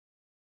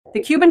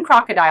The Cuban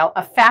crocodile,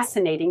 a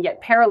fascinating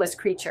yet perilous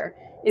creature,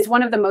 is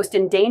one of the most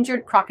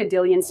endangered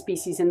crocodilian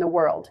species in the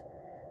world.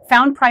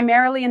 Found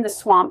primarily in the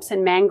swamps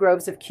and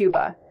mangroves of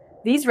Cuba,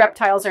 these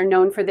reptiles are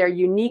known for their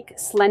unique,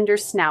 slender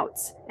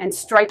snouts and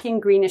striking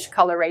greenish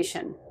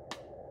coloration.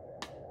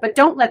 But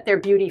don't let their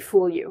beauty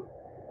fool you.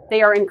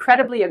 They are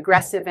incredibly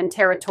aggressive and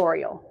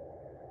territorial.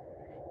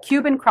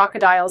 Cuban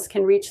crocodiles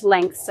can reach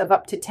lengths of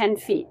up to 10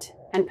 feet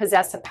and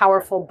possess a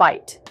powerful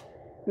bite,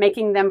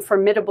 making them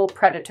formidable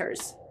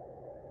predators.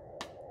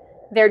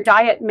 Their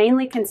diet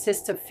mainly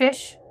consists of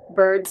fish,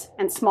 birds,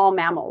 and small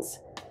mammals,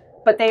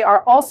 but they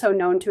are also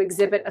known to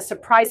exhibit a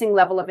surprising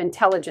level of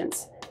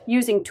intelligence,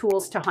 using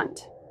tools to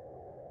hunt.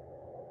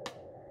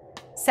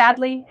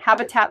 Sadly,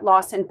 habitat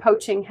loss and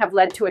poaching have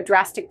led to a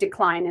drastic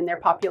decline in their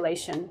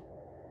population.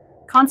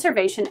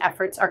 Conservation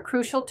efforts are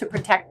crucial to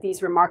protect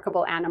these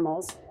remarkable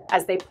animals,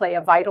 as they play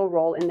a vital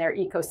role in their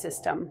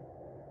ecosystem.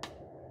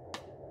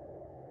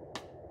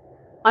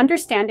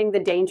 Understanding the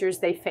dangers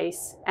they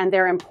face and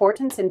their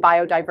importance in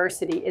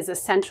biodiversity is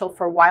essential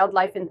for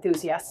wildlife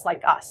enthusiasts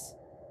like us.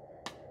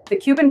 The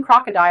Cuban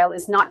crocodile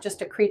is not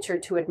just a creature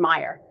to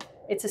admire.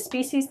 It's a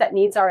species that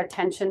needs our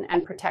attention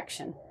and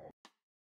protection.